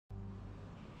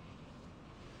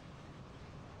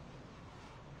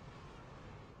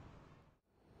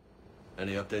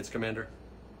Any updates, Commander?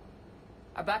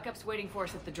 Our backup's waiting for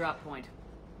us at the drop point.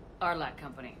 Arlac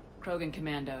Company, Krogan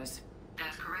Commandos.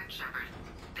 That's correct, Shepard.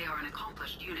 They are an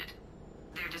accomplished unit.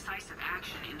 Their decisive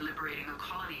action in liberating a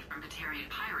colony from Batarian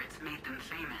pirates made them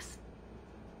famous.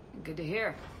 Good to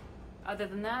hear. Other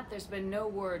than that, there's been no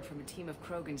word from a team of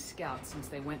Krogan scouts since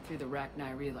they went through the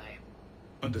Rachni relay.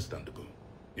 Understandable.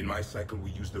 In my cycle, we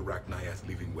used the Rachni as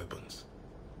living weapons.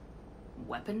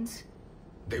 Weapons?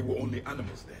 They were only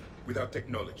animals then, without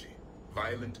technology.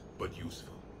 Violent, but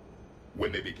useful.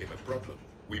 When they became a problem,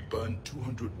 we burned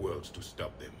 200 worlds to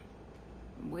stop them.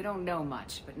 We don't know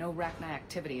much, but no Rachni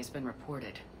activity has been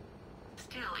reported.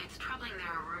 Still, it's troubling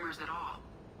there are rumors at all.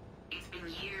 It's been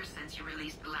years since you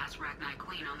released the last Rachni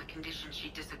Queen on the condition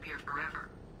she'd disappear forever.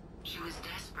 She was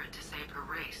desperate to save her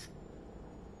race.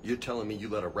 You're telling me you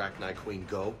let a Rachni Queen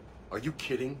go? Are you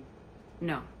kidding?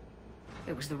 No.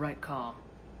 It was the right call.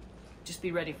 Just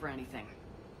be ready for anything.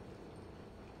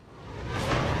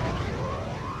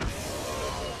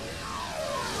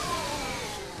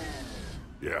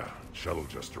 Yeah, shuttle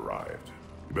just arrived.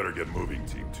 You better get moving,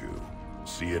 Team 2.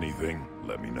 See anything,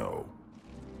 let me know.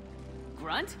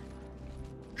 Grunt?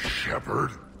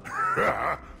 Shepard?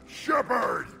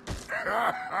 Shepard!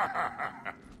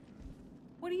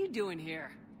 What are you doing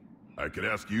here? I could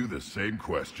ask you the same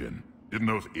question. Didn't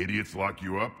those idiots lock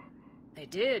you up? They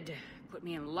did. Put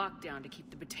me in lockdown to keep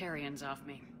the Batarians off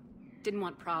me. Didn't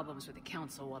want problems with the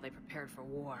Council while they prepared for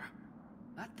war.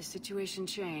 But the situation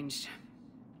changed.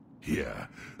 Yeah,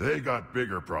 they got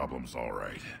bigger problems, all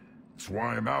right. That's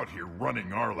why I'm out here running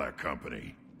Arlac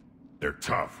Company. They're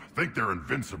tough, think they're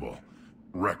invincible.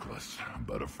 Reckless,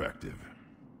 but effective.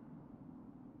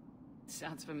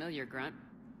 Sounds familiar, Grunt.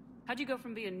 How'd you go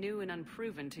from being new and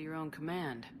unproven to your own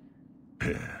command?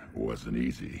 Wasn't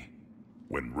easy.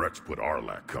 When Rex put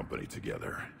Arlac Company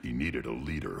together, he needed a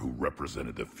leader who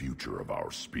represented the future of our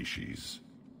species.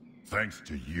 Thanks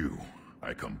to you,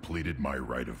 I completed my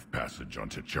rite of passage on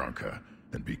Tachanka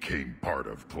and became part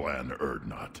of Clan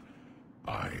Urdnot.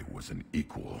 I was an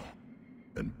equal,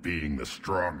 and being the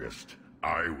strongest,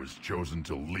 I was chosen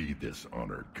to lead this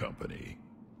honored company.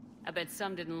 I bet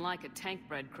some didn't like a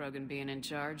Tank-Bred Krogan being in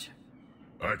charge.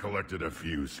 I collected a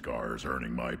few scars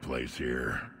earning my place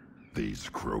here. These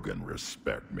Krogan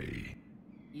respect me.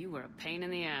 You were a pain in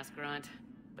the ass, Grunt.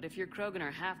 But if your Krogan are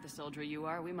half the soldier you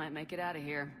are, we might make it out of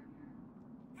here.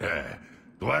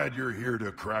 Glad you're here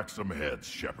to crack some heads,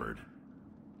 Shepard.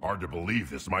 Hard to believe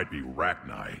this might be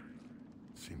Rachni.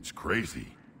 Seems crazy.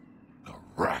 The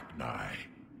Rachni.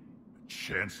 A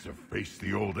chance to face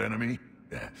the old enemy?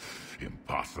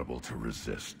 Impossible to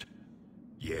resist.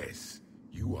 Yes,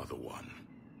 you are the one.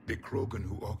 The Krogan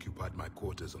who occupied my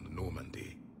quarters on the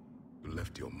Normandy. You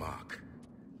left your mark.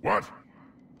 What?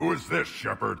 Who is this,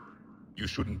 Shepard? You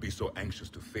shouldn't be so anxious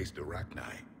to face the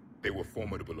Rachni. They were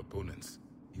formidable opponents,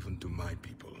 even to my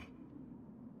people.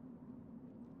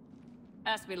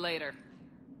 Ask me later.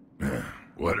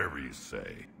 Whatever you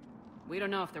say. We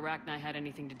don't know if the Rachni had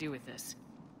anything to do with this.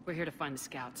 We're here to find the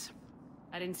scouts.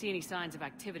 I didn't see any signs of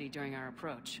activity during our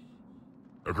approach.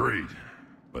 Agreed.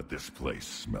 But this place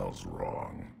smells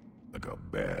wrong. Like a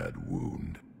bad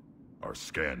wound. Our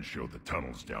scans show the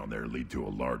tunnels down there lead to a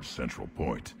large central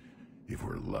point. If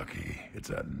we're lucky, it's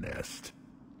a nest.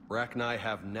 Rachni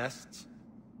have nests?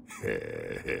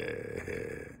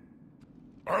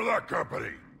 Arlac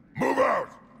Company! Move out!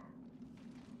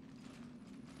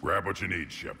 Grab what you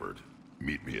need, Shepard.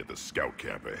 Meet me at the scout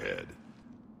camp ahead.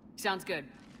 Sounds good.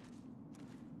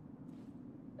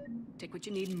 Take what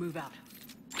you need and move out.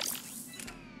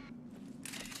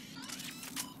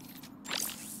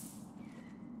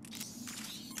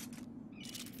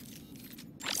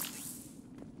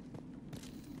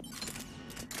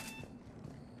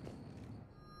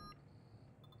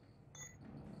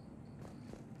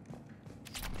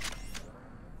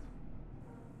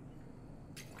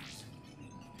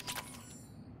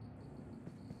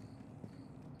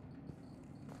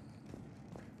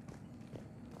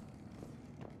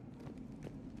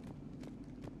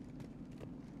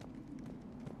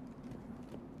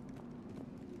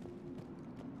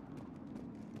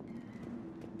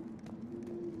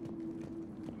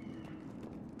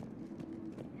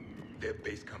 Their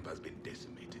base camp has been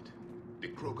decimated. The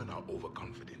Krogan are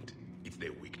overconfident. It's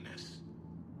their weakness.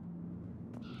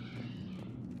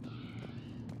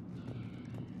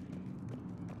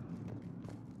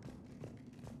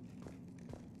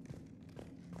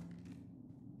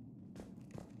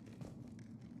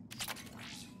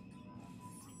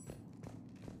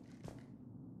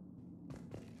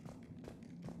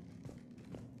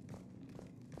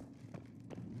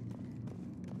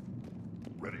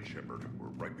 Ready, Shepard. We're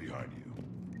right behind you.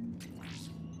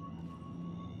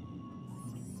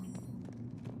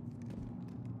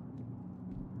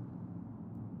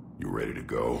 You ready to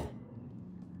go?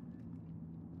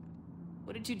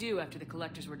 What did you do after the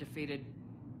Collectors were defeated?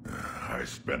 I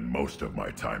spent most of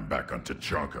my time back on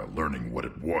Tachanka learning what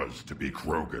it was to be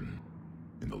Krogan.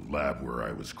 In the lab where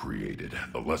I was created,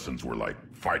 the lessons were like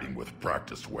fighting with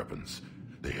practice weapons.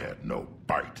 They had no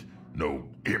bite, no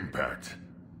impact.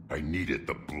 I needed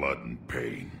the blood and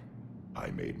pain. I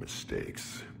made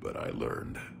mistakes, but I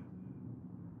learned.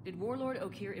 Did Warlord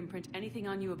Okeer imprint anything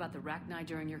on you about the Rachni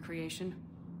during your creation?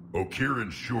 Okeer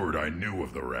ensured I knew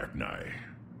of the Rachni.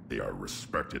 They are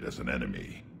respected as an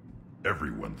enemy.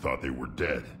 Everyone thought they were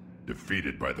dead,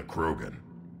 defeated by the Krogan.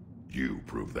 You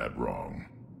proved that wrong.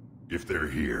 If they're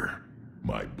here,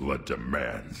 my blood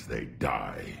demands they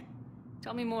die.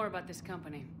 Tell me more about this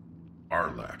company.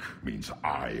 Arlak means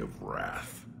Eye of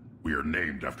Wrath. We are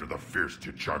named after the fierce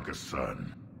Tachanka's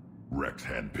son. Rex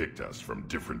handpicked us from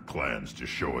different clans to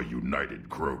show a united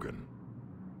Krogan.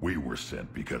 We were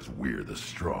sent because we're the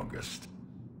strongest.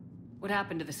 What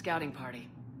happened to the scouting party?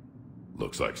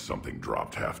 Looks like something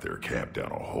dropped half their camp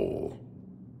down a hole.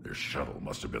 Their shuttle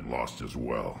must have been lost as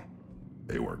well.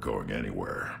 They weren't going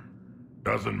anywhere.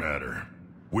 Doesn't matter.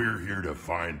 We're here to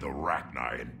find the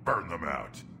Rachni and burn them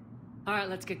out. Alright,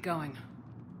 let's get going.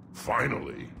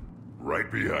 Finally.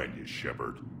 Right behind you,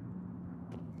 Shepard.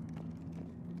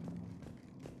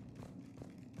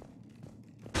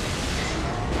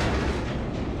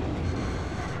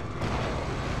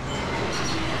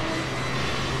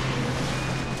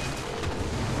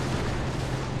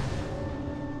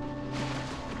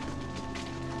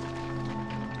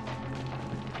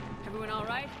 Everyone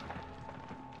alright?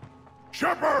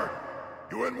 Shepard!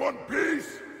 You in one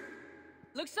piece?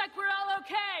 Looks like we're all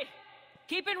okay!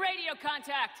 Keep in radio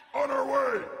contact! On our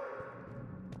way!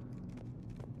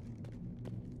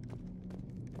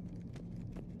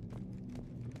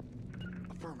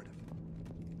 Affirmative.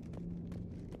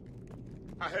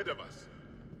 Ahead of us.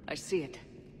 I see it.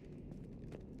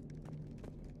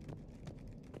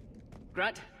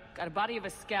 Grunt, got a body of a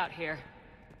scout here.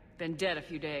 Been dead a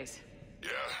few days. Yeah.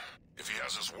 If he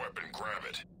has his weapon, grab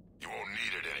it. You won't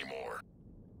need it anymore.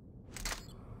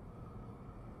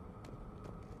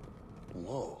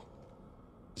 Whoa.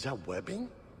 Is that webbing?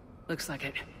 Looks like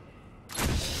it.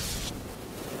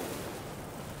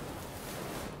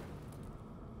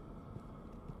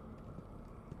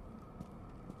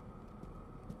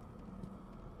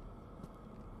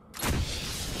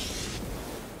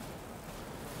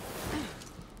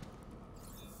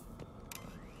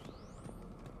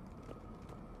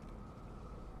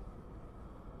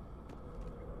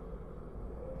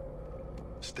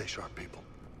 Stay sharp, people.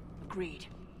 Agreed.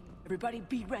 Everybody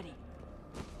be ready.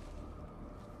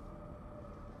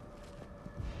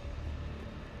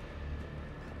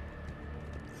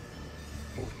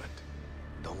 Movement.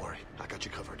 Don't worry, I got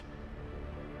you covered.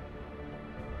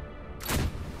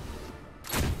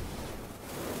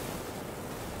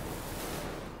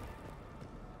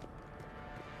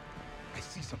 I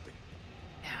see something.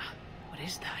 Yeah, what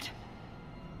is that?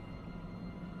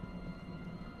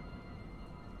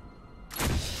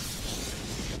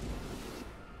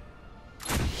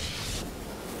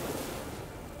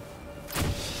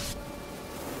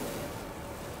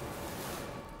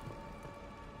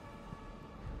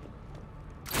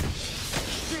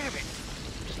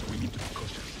 We need to be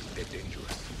cautious. They're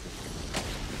dangerous.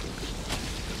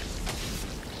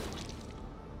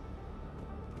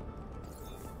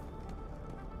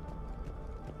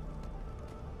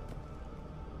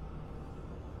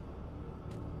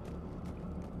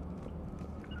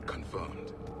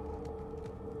 Confirmed.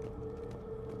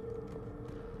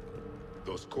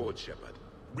 Those codes, Shepard.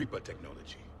 Reaper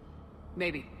technology.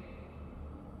 Maybe.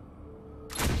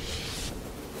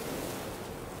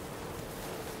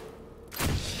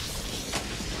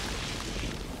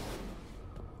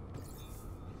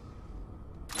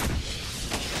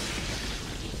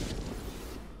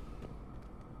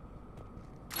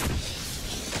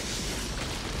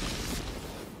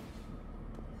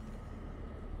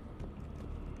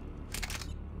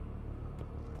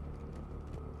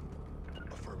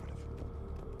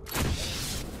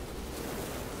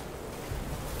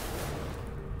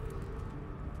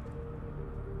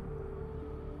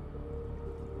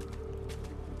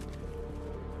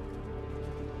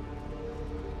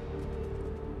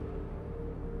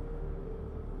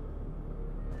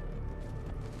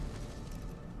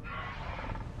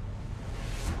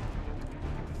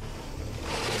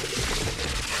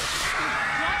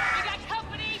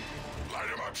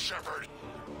 Shepard!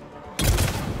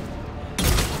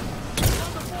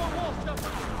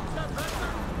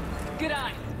 Good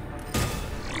eye.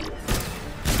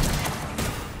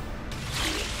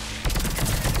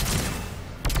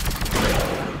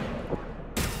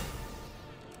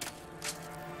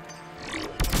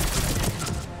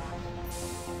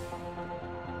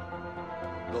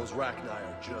 Rachni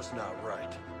are just not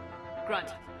right.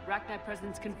 Grunt, Rachni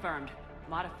presence confirmed.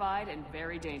 Modified and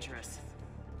very dangerous.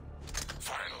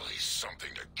 Finally, something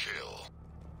to kill.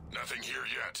 Nothing here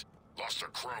yet. Lost a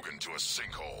Krogan to a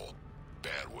sinkhole.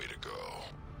 Bad way to go.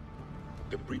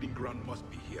 The breeding ground must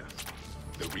be here.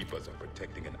 The Reapers are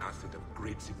protecting an asset of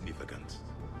great significance.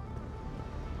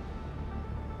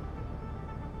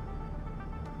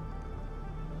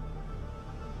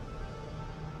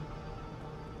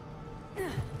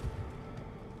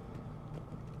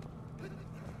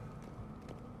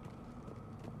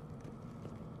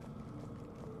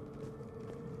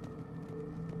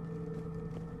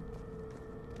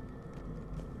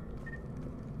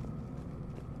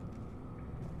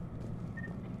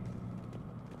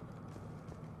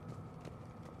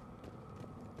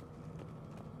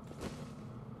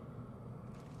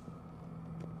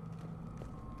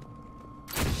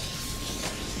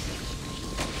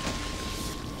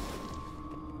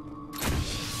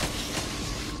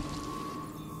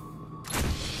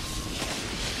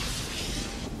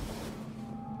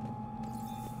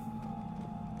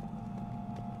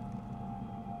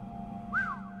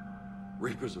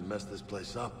 Reapers have messed this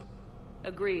place up.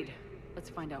 Agreed. Let's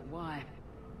find out why.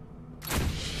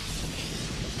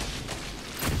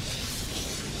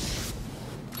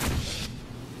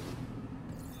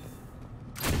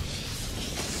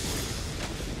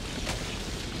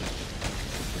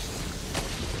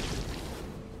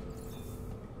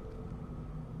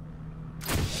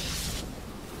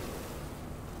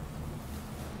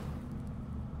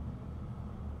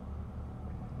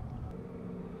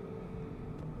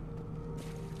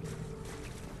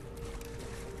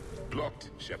 Blocked,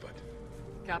 Shepard.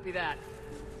 Copy that.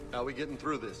 How we getting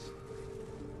through this?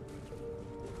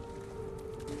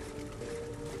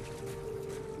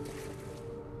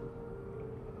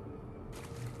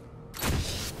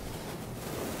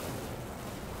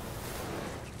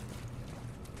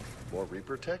 More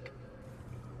Reaper tech?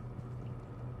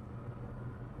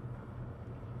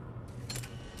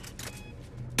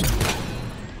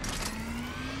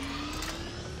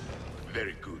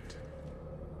 Very good.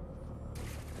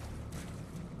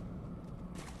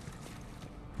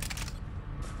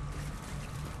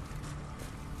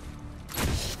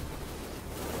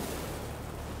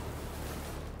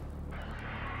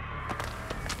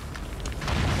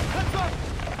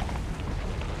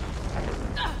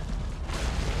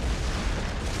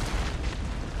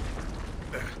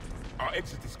 Our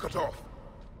exit is cut off.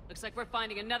 Looks like we're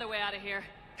finding another way out of here.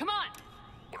 Come on!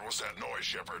 What was that noise,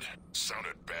 Shepard?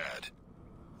 Sounded bad.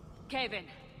 Cave in.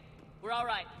 We're all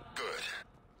right. Good.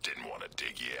 Didn't want to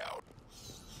dig you out.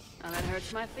 Oh, that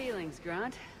hurts my feelings,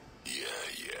 Grunt. Yeah.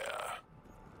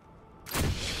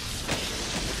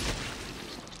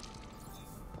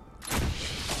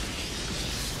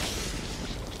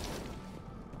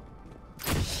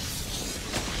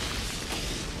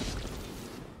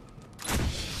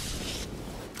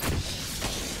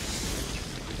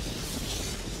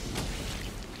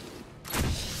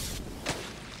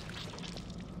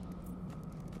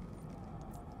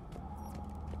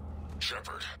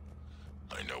 Shepard,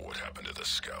 I know what happened to the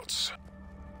scouts.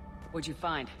 What'd you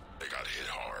find? They got hit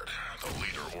hard. The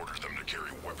leader ordered them to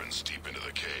carry weapons deep into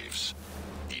the caves.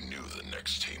 He knew the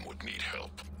next team would need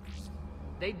help.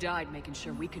 They died making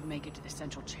sure we could make it to the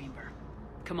central chamber.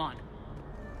 Come on.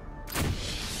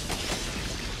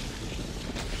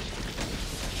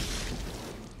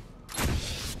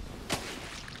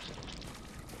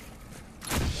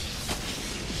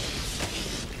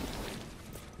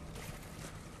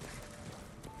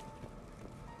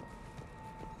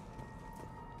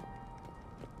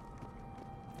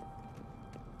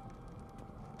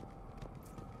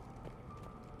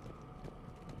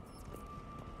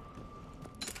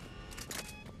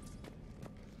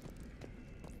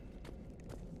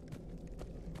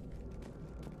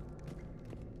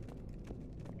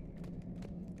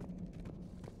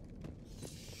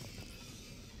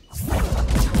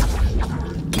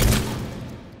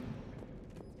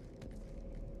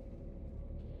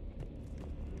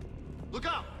 Look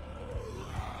out!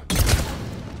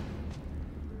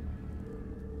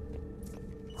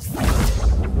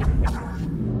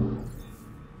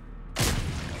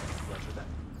 Roger that.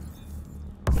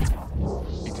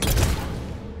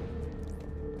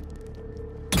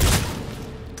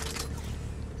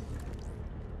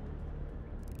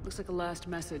 Looks like a last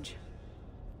message.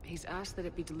 He's asked that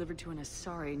it be delivered to an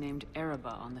Asari named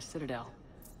Ereba on the Citadel.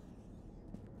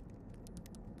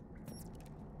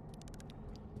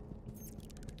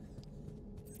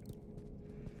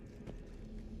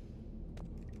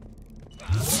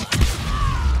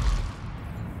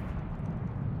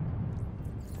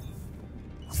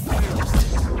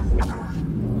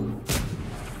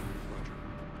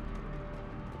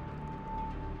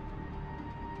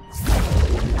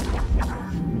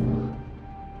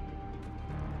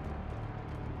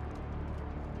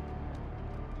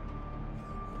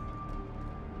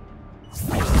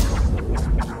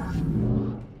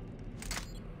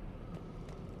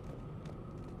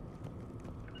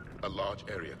 large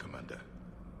area, Commander.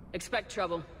 Expect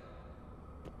trouble.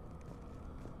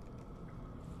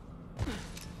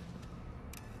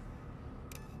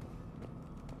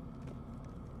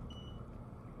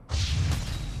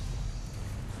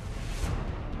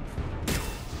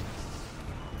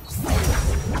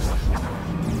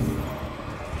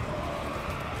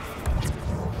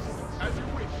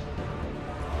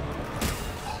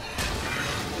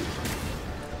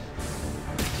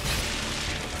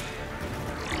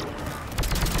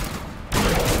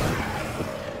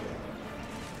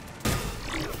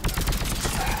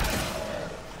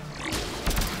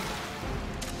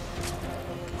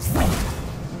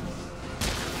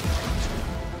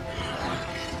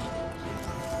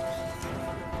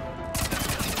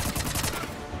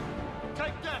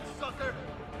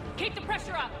 Keep the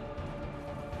pressure up!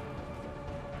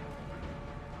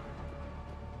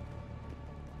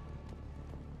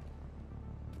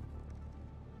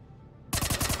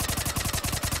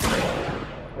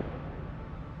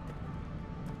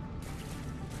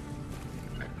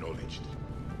 Acknowledged.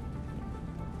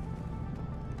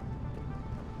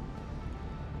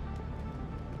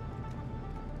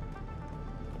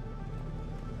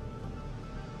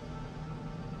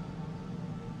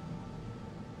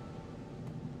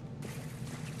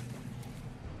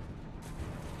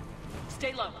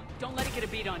 Stay low. Don't let it get a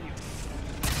beat on you.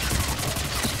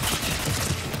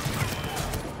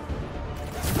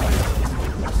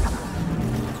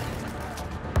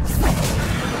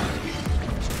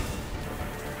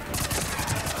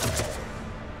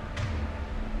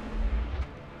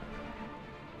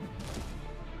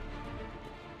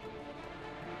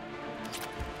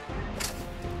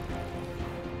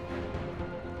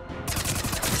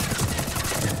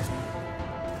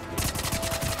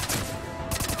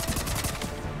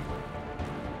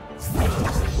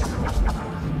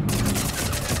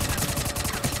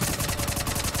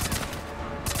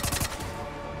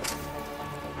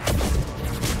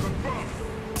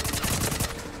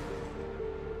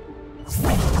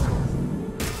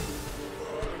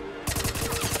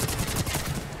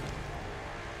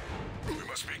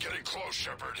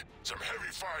 Shepard. Some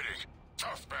heavy fighting.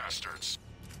 Tough bastards.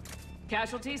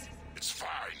 Casualties? It's fine.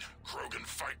 Krogan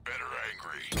fight better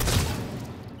angry.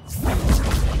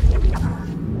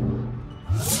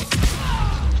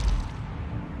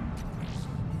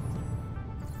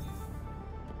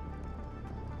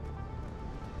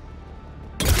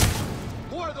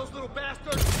 More of those little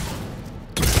bastards!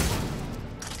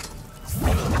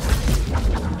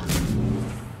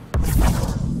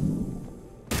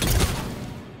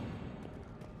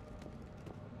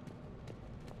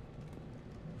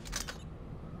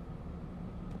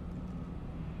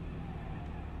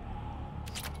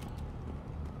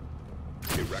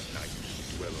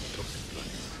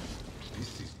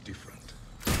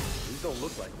 Don't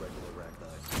look like regular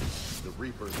Arachni. The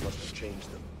Reapers must have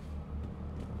changed them.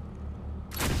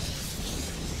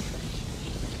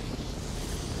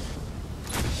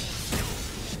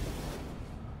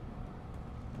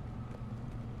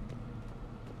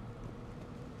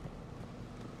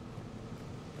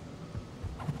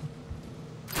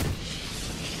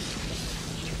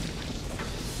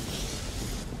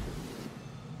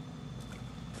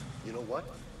 You know what?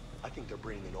 I think they're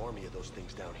bringing an army of those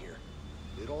things down here.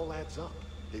 It all adds up.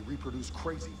 They reproduce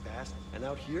crazy fast, and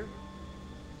out here,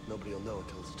 nobody will know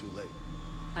until it's too late.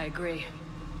 I agree.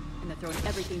 And they're throwing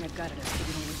everything they've got at us to get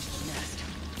a witch's nest.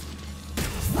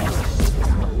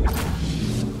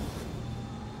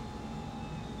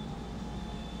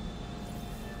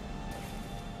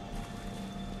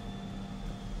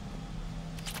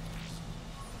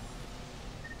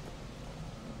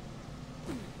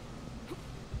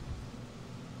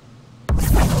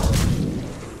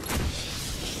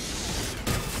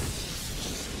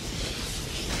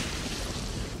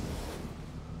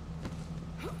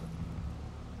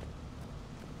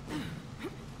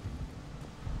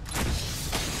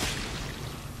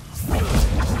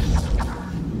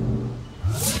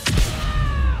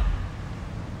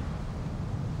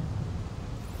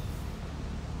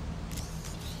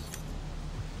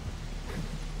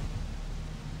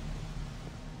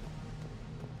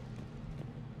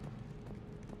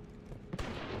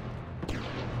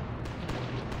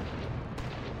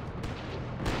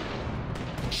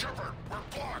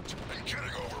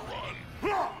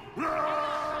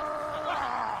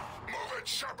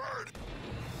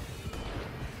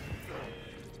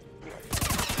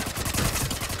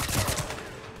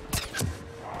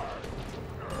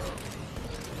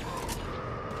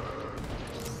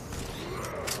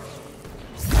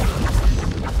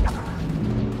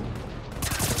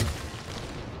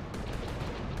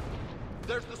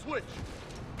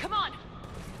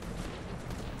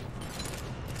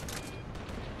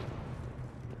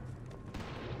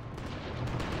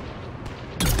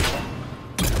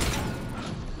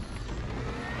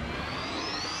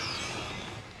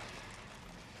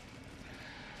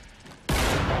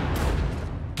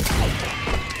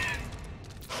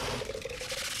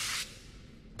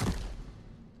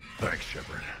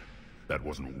 That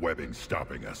wasn't webbing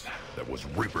stopping us. That was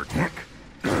Reaper tech.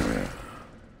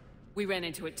 We ran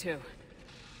into it too.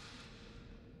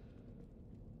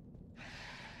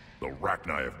 The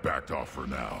Rachni have backed off for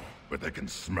now, but they can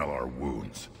smell our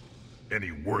wounds.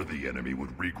 Any worthy enemy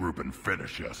would regroup and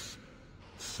finish us.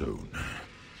 Soon.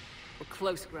 We're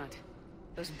close, Grunt.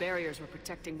 Those barriers were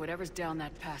protecting whatever's down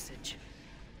that passage.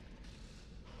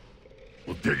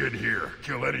 We'll dig in here,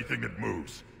 kill anything that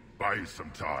moves. Buy you some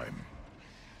time.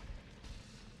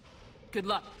 Good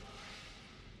luck.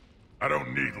 I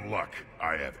don't need luck.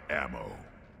 I have ammo.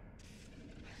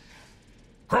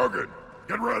 Krogan,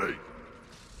 get ready!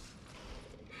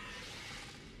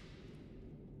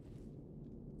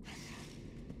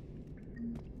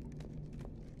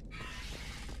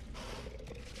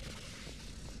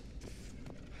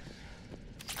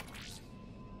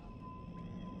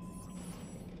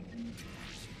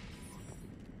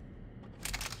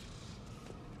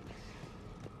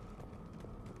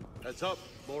 Heads up,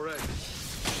 more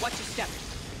eggs. Watch your step.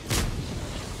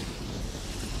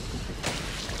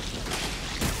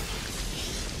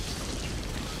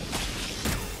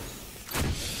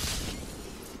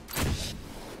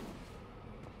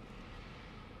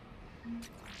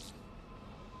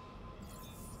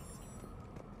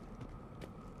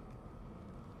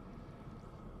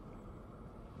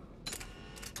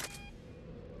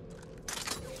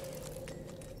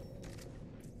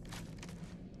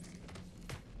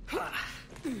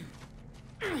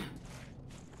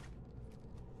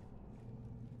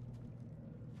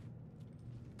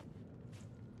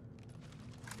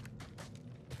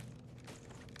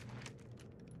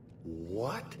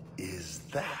 What is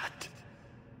that?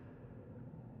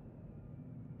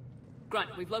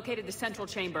 Grunt, we've located the central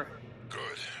chamber. Good.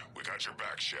 We got your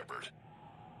back, Shepard.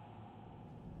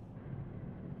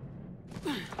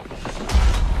 Move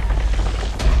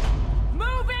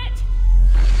it!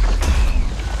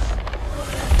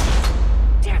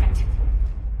 Damn it!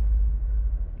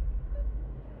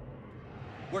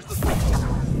 Where's the switch?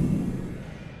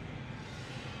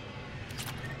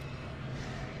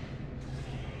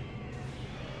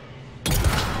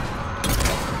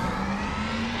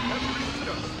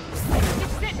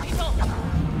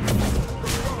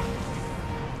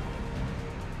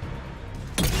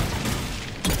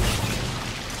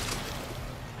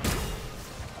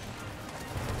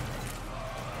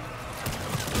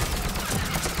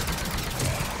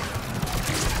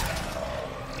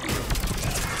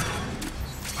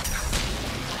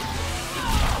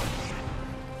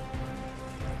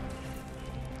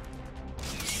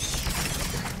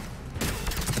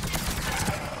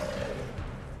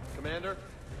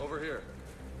 Over here.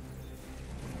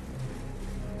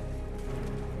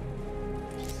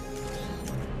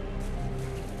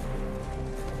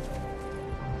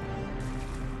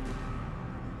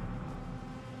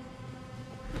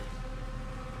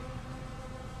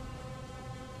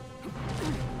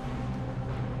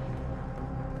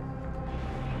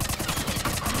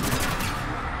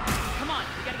 Come on,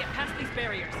 we gotta get past these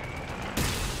barriers.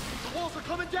 The walls are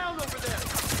coming down over there!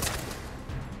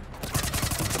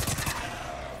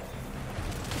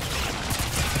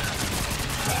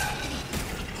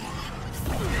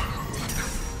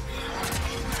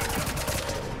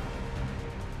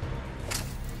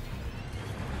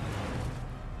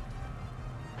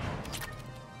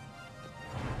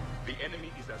 The enemy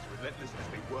is as relentless as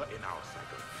they were in our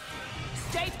cycle.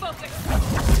 Stay focused!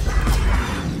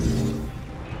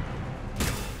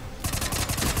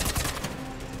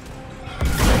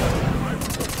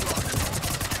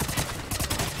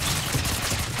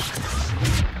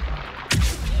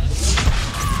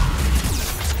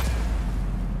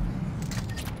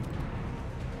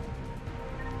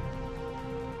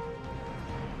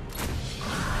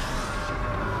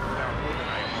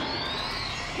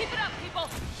 Keep it up, people!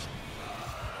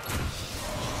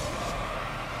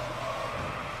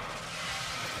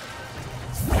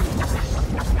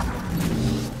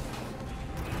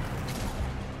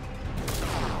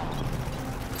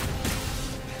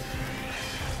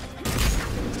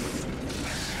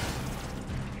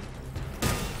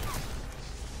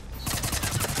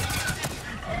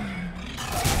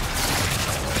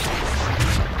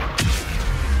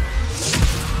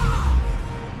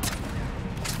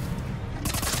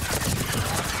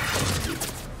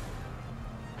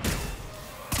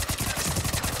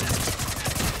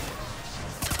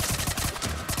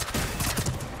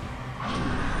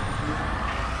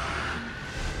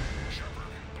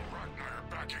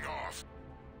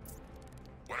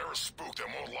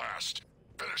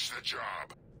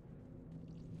 Job.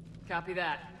 Copy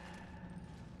that.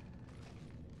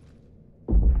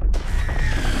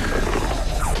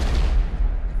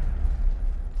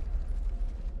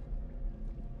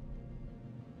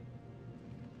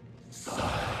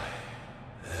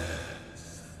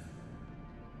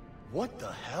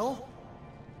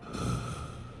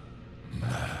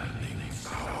 Maddening's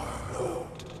our road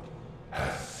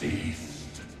has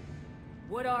ceased.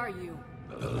 What are you?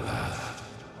 The last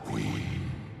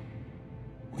queen.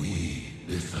 We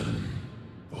listen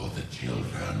for the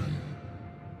children.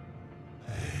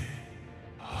 They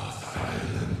are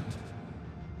silent.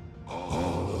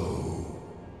 Although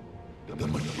the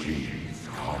machines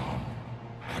come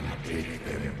and take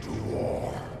them to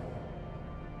war,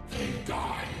 they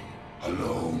die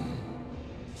alone,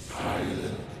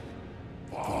 silent,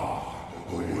 far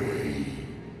away.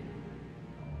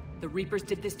 The Reapers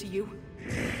did this to you?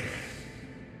 Yes.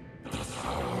 The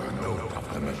sour note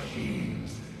of the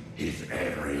machines is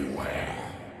everywhere.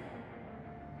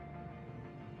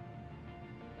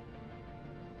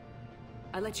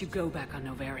 I let you go back on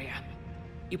Noveria.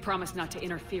 You promised not to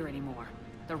interfere anymore.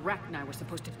 The Rachni were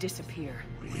supposed to disappear.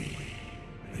 We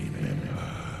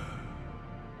remember.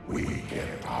 We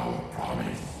kept our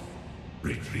promise.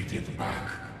 Retreated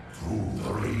back through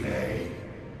the Renegade.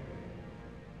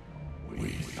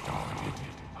 We started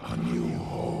a new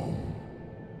home.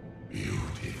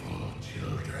 Beautiful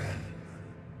children.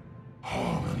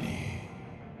 Harmony.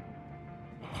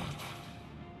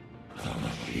 But the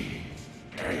machines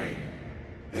came.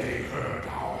 They heard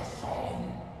our song.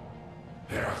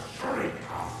 Their shriek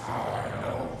of our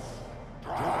notes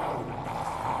drowned us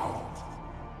out.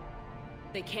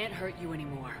 They can't hurt you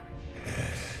anymore.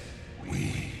 Yes,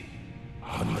 we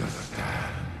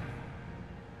understand.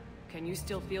 Can you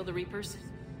still feel the Reapers?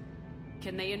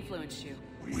 Can they influence you?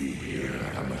 We hear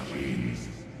the machines,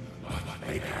 but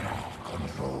they cannot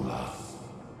control us.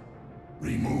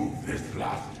 Remove this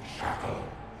last shackle,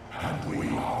 and we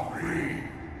are free.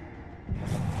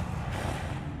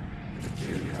 The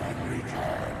children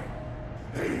return.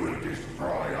 They will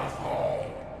destroy us all.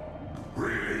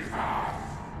 Release us.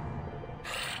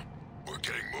 We're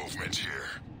getting movement here.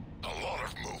 A lot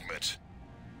of movement.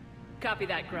 Copy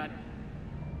that, Grunt.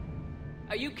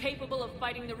 Are you capable of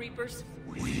fighting the Reapers?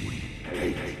 We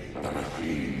hate the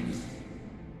machines.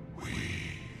 We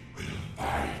will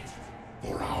fight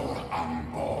for our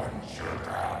unborn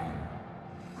children.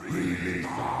 Release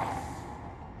us.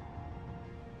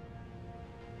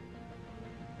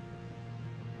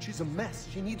 She's a mess.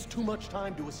 She needs too much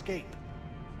time to escape.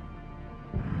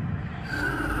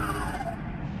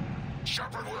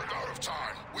 Shepard, we're out of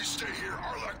time. We stay here,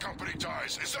 Arlac Company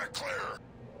dies. Is that clear?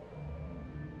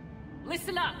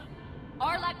 Listen up!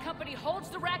 Arlac Company holds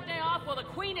the Rachni off while the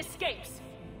Queen escapes.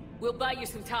 We'll buy you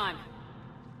some time.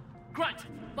 Grunt,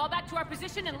 fall back to our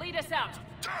position and lead us out.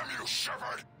 Damn you,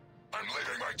 Shepard! I'm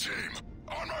leaving my team.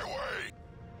 On my way.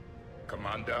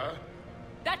 Commander?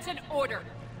 That's an order.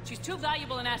 She's too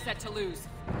valuable an asset to lose.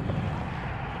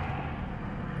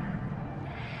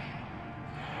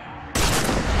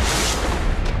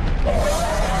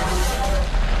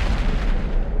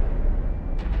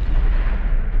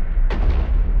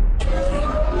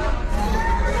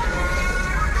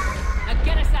 Now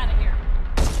get us out of here.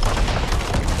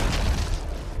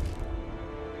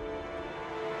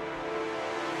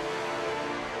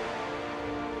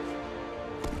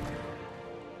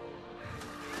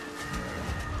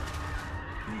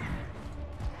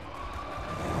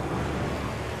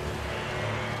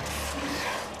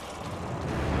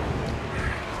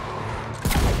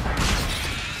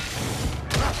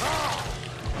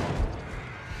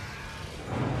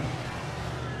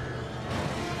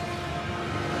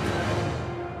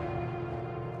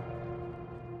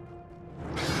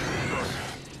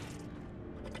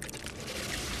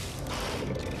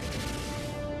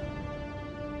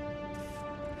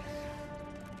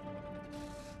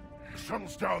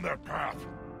 Shuttles down that path.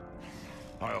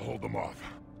 I'll hold them off.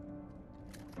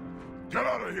 Get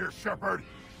out of here, Shepard!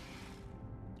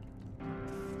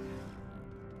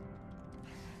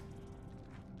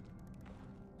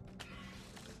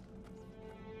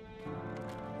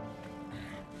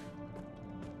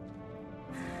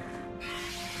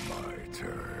 My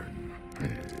turn.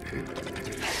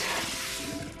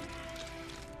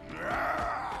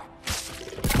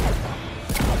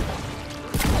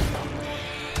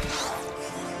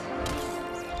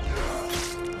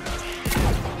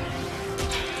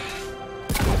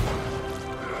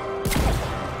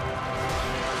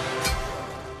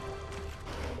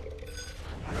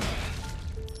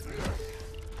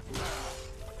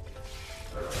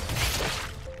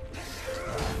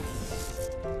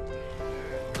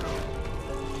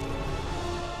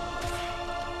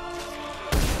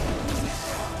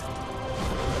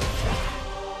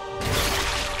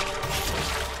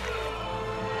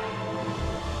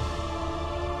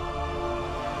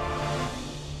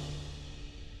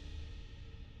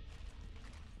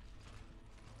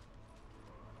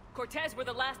 Cortez were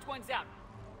the last ones out.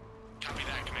 Copy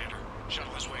that, Commander.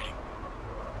 Shuttle is waiting.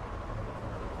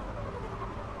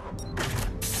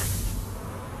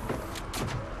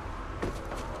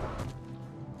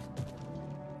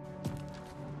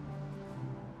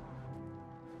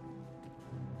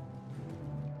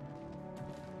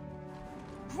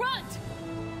 Grunt!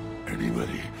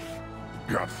 Anybody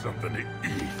got something to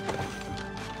eat?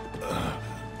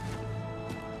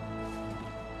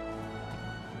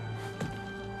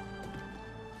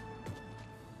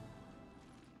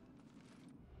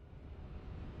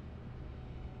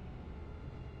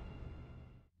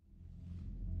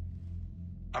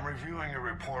 I'm reviewing your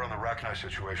report on the Rachni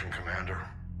situation, Commander.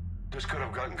 This could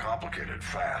have gotten complicated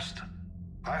fast.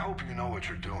 I hope you know what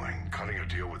you're doing, cutting a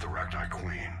deal with the Rachni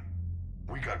Queen.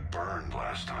 We got burned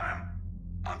last time.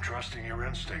 I'm trusting your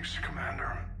instincts,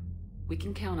 Commander. We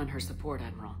can count on her support,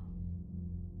 Admiral.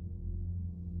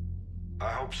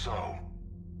 I hope so.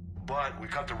 But we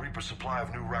cut the Reaper supply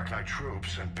of new Rachni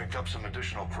troops and picked up some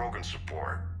additional Krogan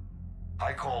support.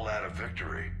 I call that a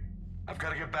victory. I've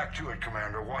got to get back to it,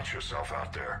 Commander. Watch yourself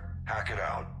out there. Hack it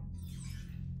out.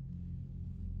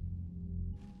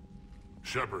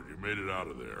 Shepard, you made it out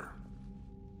of there.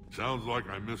 Sounds like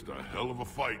I missed a hell of a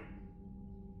fight.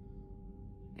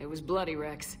 It was bloody,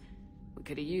 Rex. We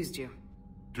could have used you.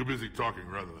 Too busy talking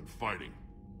rather than fighting.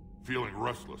 Feeling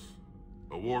restless.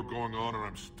 A war going on and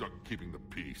I'm stuck keeping the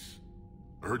peace.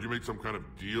 I heard you made some kind of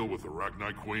deal with the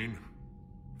Rachni Queen.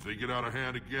 If they get out of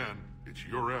hand again, it's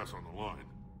your ass on the line.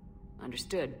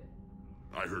 Understood.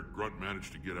 I heard Grunt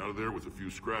managed to get out of there with a few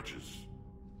scratches.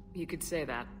 You could say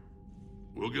that.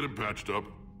 We'll get him patched up,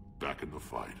 back in the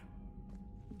fight.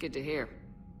 Good to hear.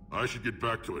 I should get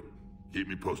back to it. Keep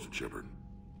me posted, Shepard.